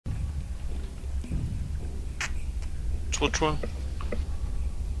which one?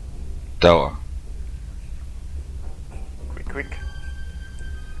 Delta. Quick.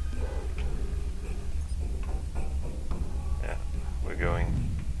 Yeah, we're going.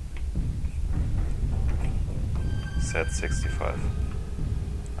 Set 65.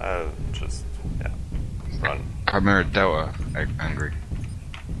 I'll just, run. Chimera Delta, angry.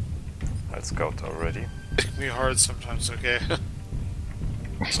 I'll scout already. Pick me hard sometimes, okay?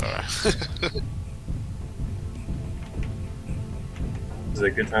 Sorry. Is it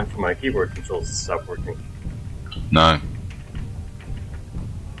a good time for my keyboard controls to stop working? No.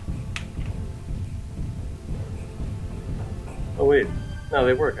 Oh wait, no,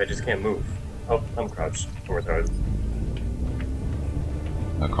 they work. I just can't move. Oh, I'm crouched. I'm retarded.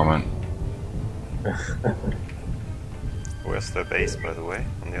 No comment. Where's the base, by the way,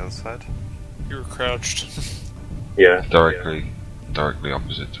 on the other side? You were crouched. Yeah. Directly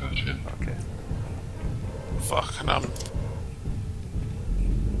opposite to it. Yeah. Okay. Fuck, and I'm...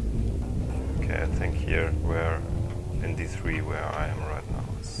 Okay, I think here, where in D3, where I am right now,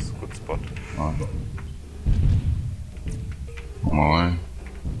 is a good spot. On my way.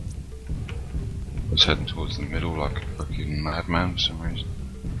 I was heading towards the middle like a fucking madman for some reason.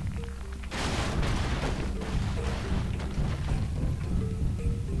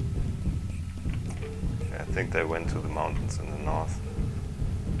 I think they went to the mountains in the north.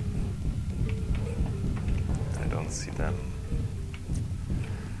 I don't see them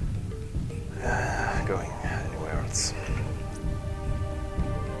going anywhere else.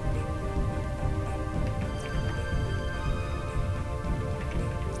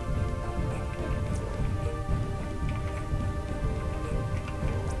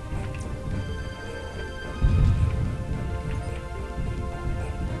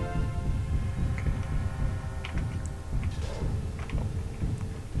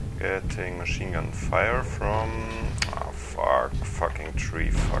 Getting machine gun fire from... Oh fucking tree,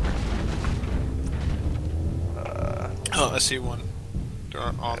 fuck. Oh, I see one. They're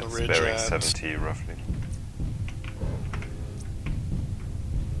on the ridge bearing at... 70 roughly.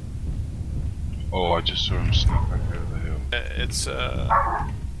 Oh, I just saw him sneak back over the hill. It's,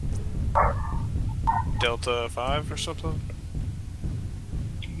 Delta 5 or something?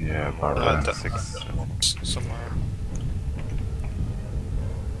 Yeah, about Delta that. 6. Somewhere.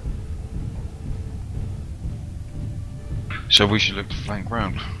 So we should look to flank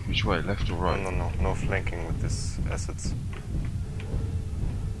round. Which way, left or right? No flanking with these assets.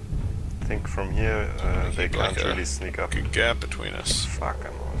 I think from here they Keep can't like a really sneak up. Good gap between us. Fuck,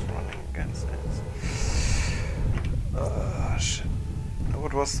 I'm always running against this. Shit.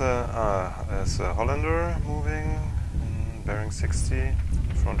 What was the... there's a Hollander moving in bearing 60 in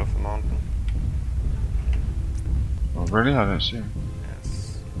front of the mountain. Oh really? I don't see him.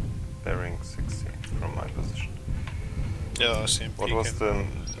 Yes, bearing 60 from my position. Yeah, I see him What peeking. was the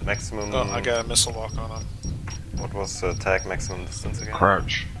maximum... Oh, I got a missile lock on him. What was the tag maximum distance again?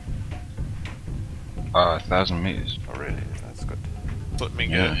 Crouch. 1,000 meters. Oh really? That's good. Let me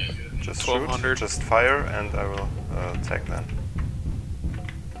Yeah. get Just 1200. shoot, just fire, and I will tag then.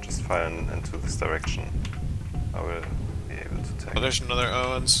 Just fire into this direction. I will be able to tag. Oh, there's another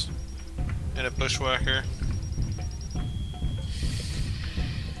Owens. And a bushwhacker.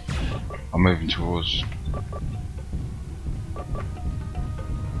 I'm moving towards.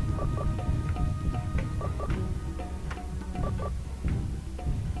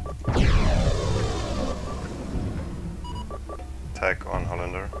 Tag on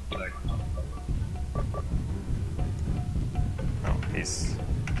Hollander. No, he's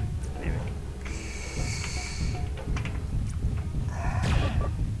leaving.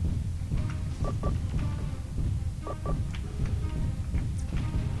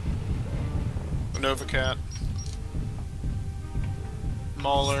 Nova Cat.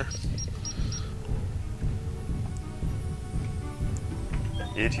 Mauler.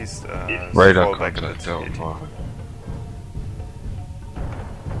 Yeti's Radar fall back contact at Delta Yeti. 5.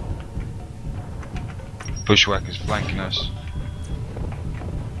 Bushwhackers flanking us.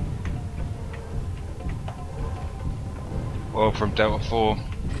 Well, from Delta 4.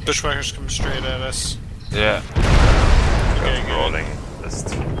 Bushwhackers come straight at us. Yeah. Okay, Just good. rolling list.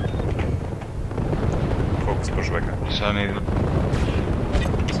 Focus bushwhacker. So I need to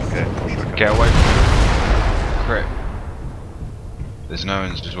Okay, bushwhacker. get away from him. Crit. There's no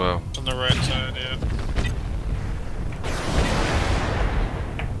Owens as well. On the right side, yeah.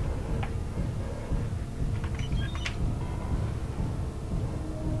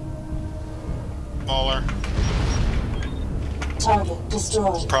 Mauler. Target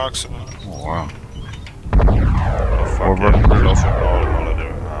destroyed. Proxima. Oh wow. Oh Or fuck, run yeah. through. All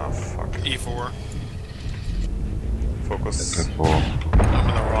there. Ah, fuck. E4. Focus focus. Before. I'm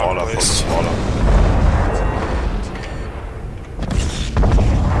in the wrong Smaller, place. focus smaller.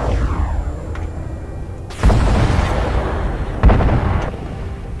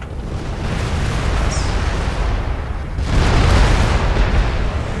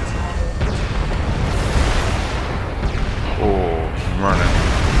 Oh, I'm running.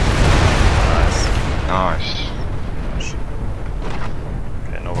 Nice. Nice.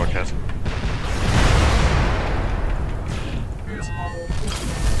 Okay, Nova Cat.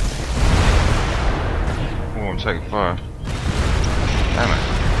 Oh, I'm taking fire. Damn it.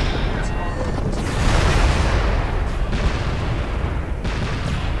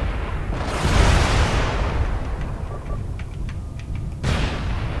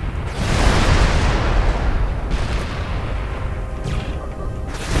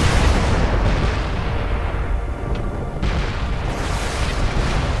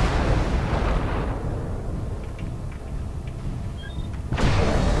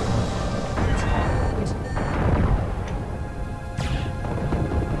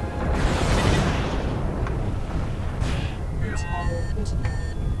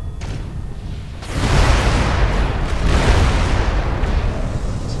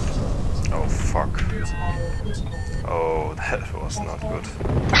 Oh fuck. Oh, that was not good.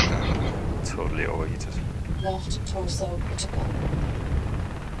 Totally overheated. Left torso critical.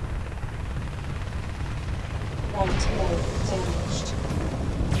 Right leg damaged.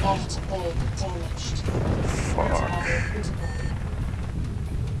 Left leg damaged. Fuck. Critical.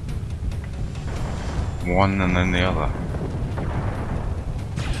 One and then the other.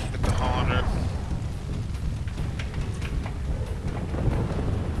 Hit the Hollander.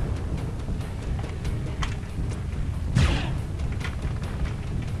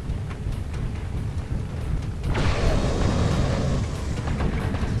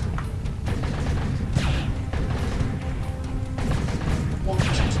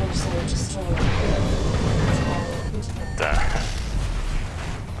 Left torso destroyed. Critical. Damn.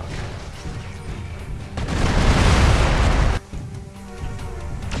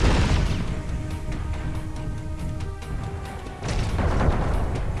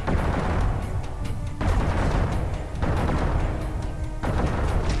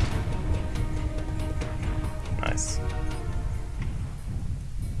 Nice.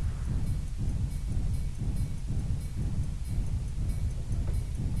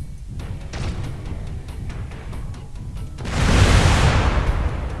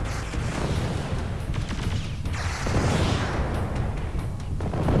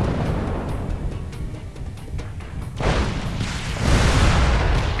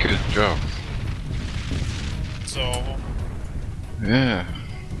 Good job. So, Yeah.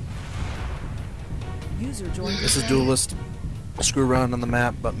 User joined. This is Duelist. Screw around on the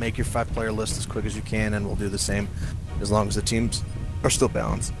map, but make your 5-player list as quick as you can, and we'll do the same as long as the teams are still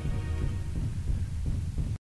balanced.